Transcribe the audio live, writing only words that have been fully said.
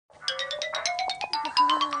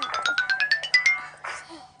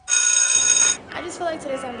feel like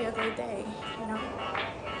today's gonna be a great day, you know?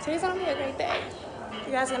 Today's gonna be a great day.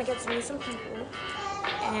 You guys are gonna get to meet some people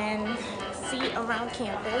and see around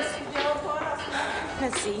campus.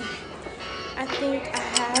 Let's see. I think I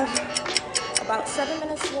have about 7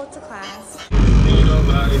 minutes to walk to class. Ain't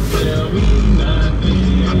nobody tell me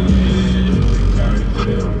nothing.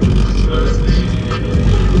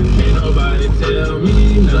 Ain't nobody tell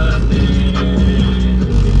me nothing.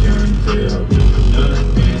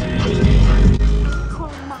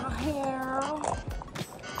 Comb my hair.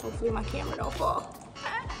 Hopefully my camera don't fall.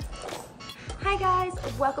 Hi guys,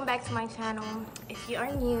 welcome back to my channel. If you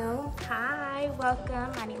are new, hi,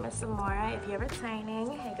 welcome. My name is Samora. If you're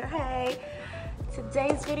returning, hey girl, hey.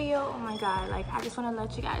 Today's video, oh my god, like I just want to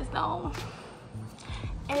let you guys know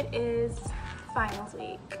it is finals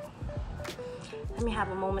week. Let me have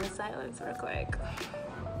a moment of silence real quick.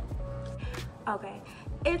 Okay,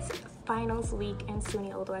 it's finals week in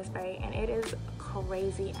Suny, Westbury, and it is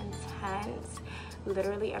crazy intense.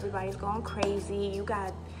 Literally everybody's going crazy. You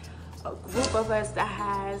got a group of us that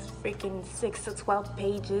has freaking 6 to 12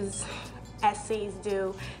 pages essays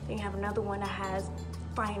due. Then you have another one that has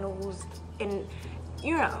finals, and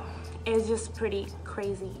you know, it's just pretty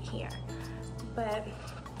crazy here. But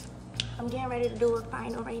I'm getting ready to do a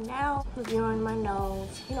final right now, reviewing my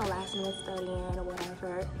notes, you know, last minute studying or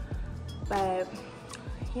whatever. But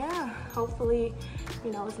yeah, hopefully,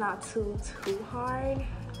 you know, it's not too hard,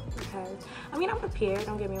 because I mean, I'm prepared,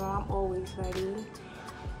 don't get me wrong, I'm always ready,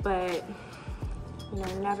 but you know,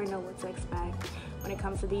 you never know what to expect when it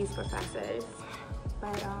comes to these professors.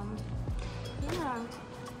 But yeah,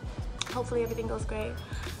 hopefully everything goes great.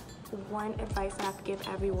 One advice that I could give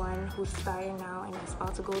everyone who's starting now and is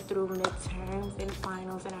about to go through midterms and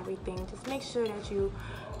finals and everything, just make sure that you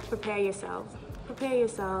prepare yourself.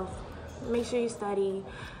 Make sure you study,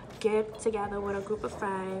 get together with a group of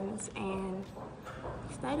friends and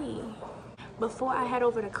study. Before I head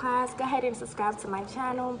over to class, go ahead and subscribe to my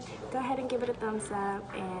channel. Go ahead and give it a thumbs up,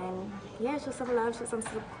 and yeah, show some love, show some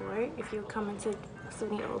support. If you're coming to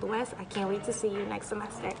Suny Old West, I can't wait to see you next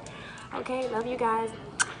semester. Okay, love you guys.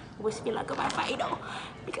 Wish me luck on my final,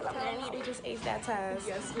 because I'm gonna need to just ace that test.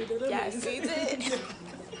 Yes, we did. Yes, we did.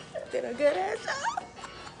 Did a good ass job.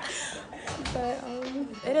 But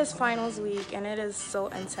it is finals week and it is so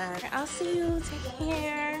intense. I'll see you. Take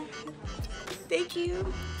care. Thank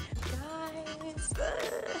you, guys.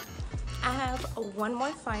 I have one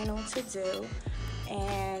more final to do,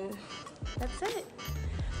 and that's it.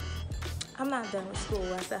 I'm not done with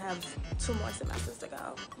school. I still have 2 more semesters to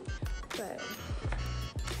go. But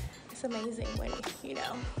it's amazing when, you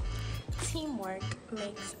know, teamwork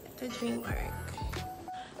makes the dream work.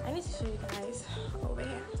 I need to show you guys over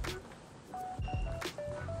here.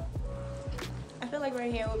 I feel like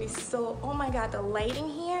right here would be so, oh my god, the lighting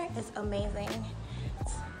here is amazing.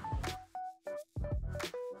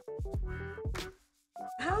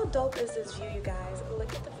 How dope is this view, you guys?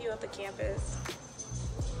 Look at the view of the campus.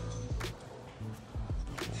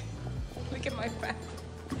 Look at my back.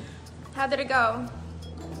 How did it go?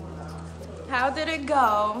 How did it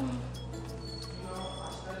go?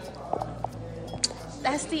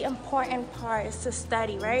 That's the important part, is to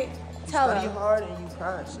study, right? Tell them. Study hard and you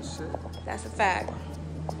pass. That's it. That's a fact.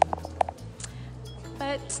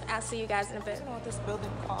 But I'll see you guys in a bit. I don't know what this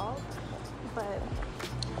building called, but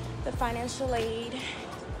the financial aid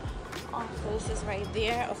office is right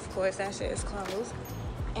there. Of course, that shit is closed,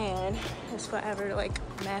 and it's forever like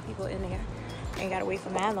mad people in there. Ain't gotta wait for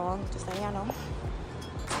mad long. Just so y'all know.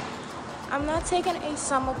 I'm not taking a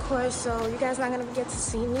summer course, so you guys not gonna get to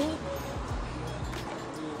see me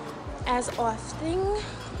as often,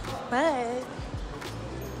 but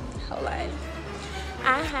hold on.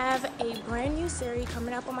 I have a brand new series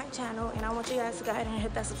coming up on my channel, and I want you guys to go ahead and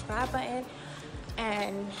hit that subscribe button,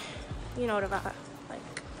 and you know the vibe.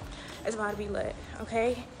 Like, it's about to be lit,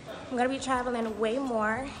 okay? I'm gonna be traveling way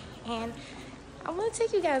more, and I want to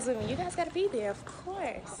take you guys with me. You guys gotta be there, of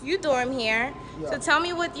course. You dorm here, so tell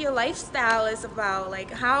me what your lifestyle is about. Like,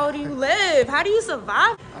 how do you live? How do you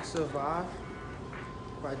survive? I survive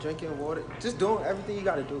by drinking water, just doing everything you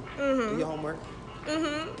gotta do. Do your homework,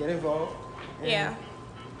 get involved, and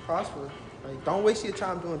prosper. Like, don't waste your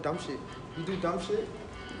time doing dumb shit. You do dumb shit,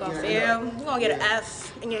 You're gonna get an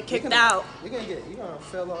F and get kicked out. You're gonna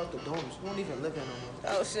fail out the dorms. You won't even live here no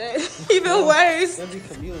more. Oh shit, even worse. You'll be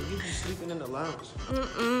commuting. You'll be sleeping in the lounge.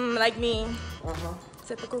 Like me.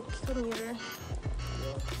 Typical commuter.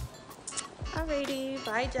 Alrighty,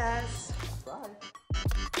 bye Jess. Bye.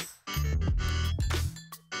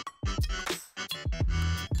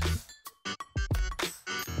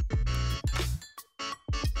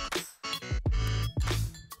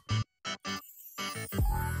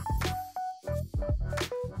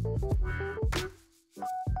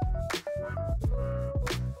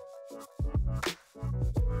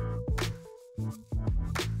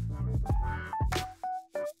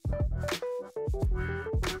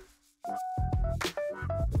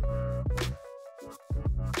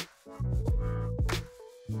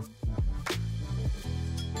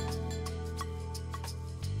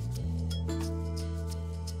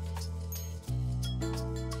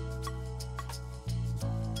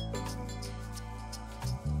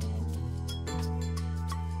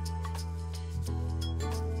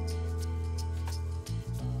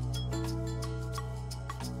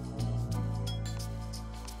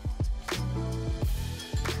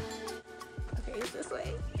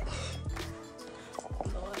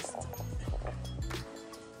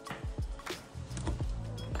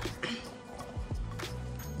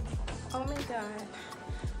 Oh my god.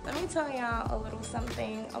 Let me tell y'all a little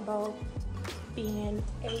something about being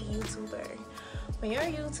a YouTuber. When you're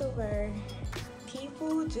a YouTuber,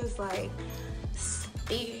 people just like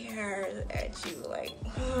stare at you like,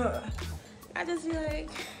 ugh. I just be like,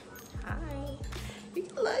 hi, you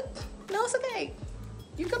can look. No, it's okay.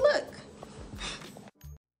 You can look.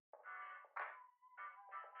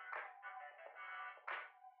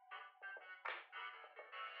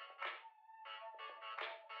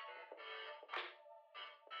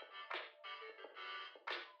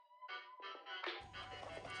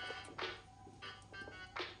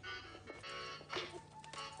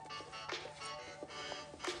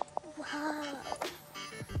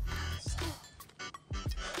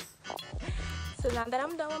 So now that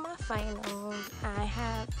I'm done with my finals, I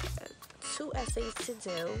have 2 essays to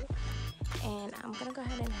do, and I'm gonna go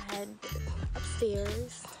ahead and head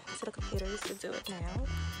upstairs to the computers to do it now.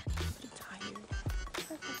 I'm pretty tired.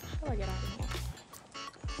 How do I get out of here?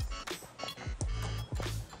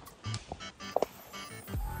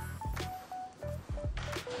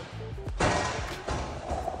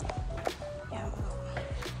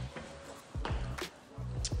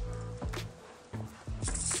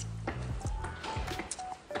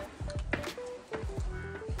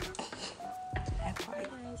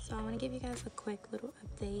 So I want to give you guys a quick little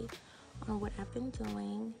update on what I've been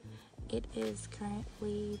doing. It is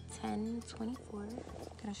currently 10:24.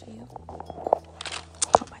 Can I show you?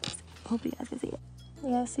 Hope you guys can see it. You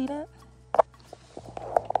guys see that?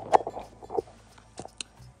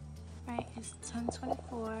 Right, it's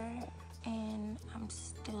 10:24 and I'm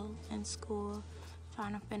still in school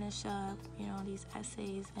trying to finish up, you know, these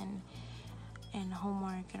essays and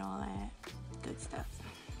homework and all that good stuff.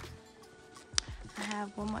 I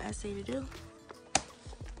have one more essay to do,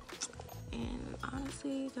 and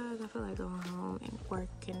honestly guys, I feel like going home and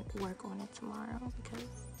work on it tomorrow because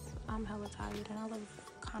I'm hella tired and I live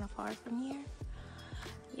kind of far from here.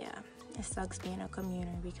 Yeah, it sucks being a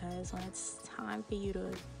commuter because when it's time for you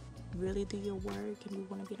to really do your work and you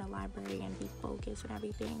want to be in the library and be focused and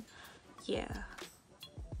everything, yeah,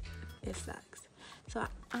 it sucks. So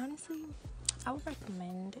honestly, I would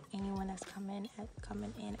recommend anyone that's coming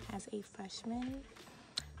in as a freshman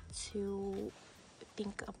to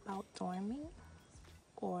think about dorming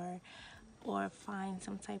or find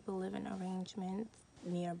some type of living arrangement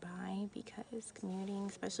nearby, because commuting,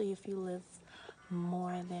 especially if you live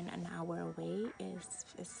more than an hour away,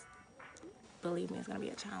 is believe me, it's gonna be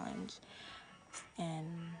a challenge. And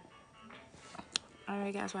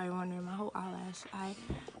alright guys, while you're wondering, my whole eyelash, I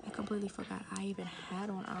completely forgot I even had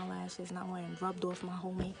on eyelashes, and I went and rubbed off my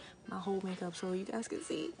whole makeup so you guys can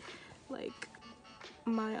see like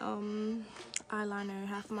my eyeliner.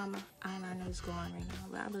 Half of my eyeliner is gone right now,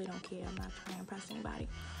 but I really don't care. I'm not trying to impress anybody.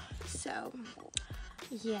 So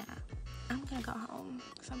yeah, I'm gonna go home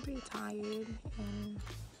because I'm pretty tired, and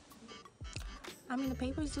I mean the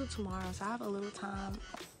paper's due tomorrow, so I have a little time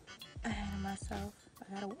ahead of myself.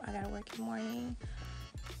 I gotta work in the morning,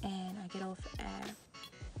 and I get off at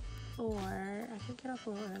 4. I could get off a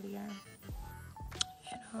little earlier,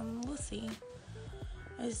 and we'll see.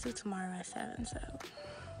 It's due tomorrow at 7, so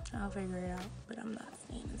I'll figure it out. But I'm not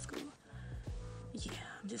staying in school. Yeah,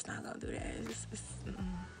 I'm just not gonna do that.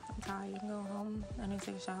 I'm tired. I'm going home. I need to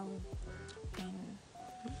take a shower, and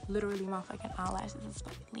literally my fucking eyelashes is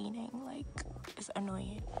leaning. Like, it's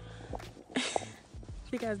annoying.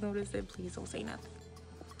 If you guys notice it, please don't say nothing.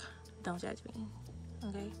 Don't judge me,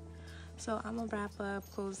 okay? So I'm gonna wrap up,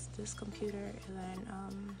 close this computer, and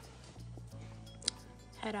then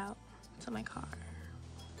head out to my car.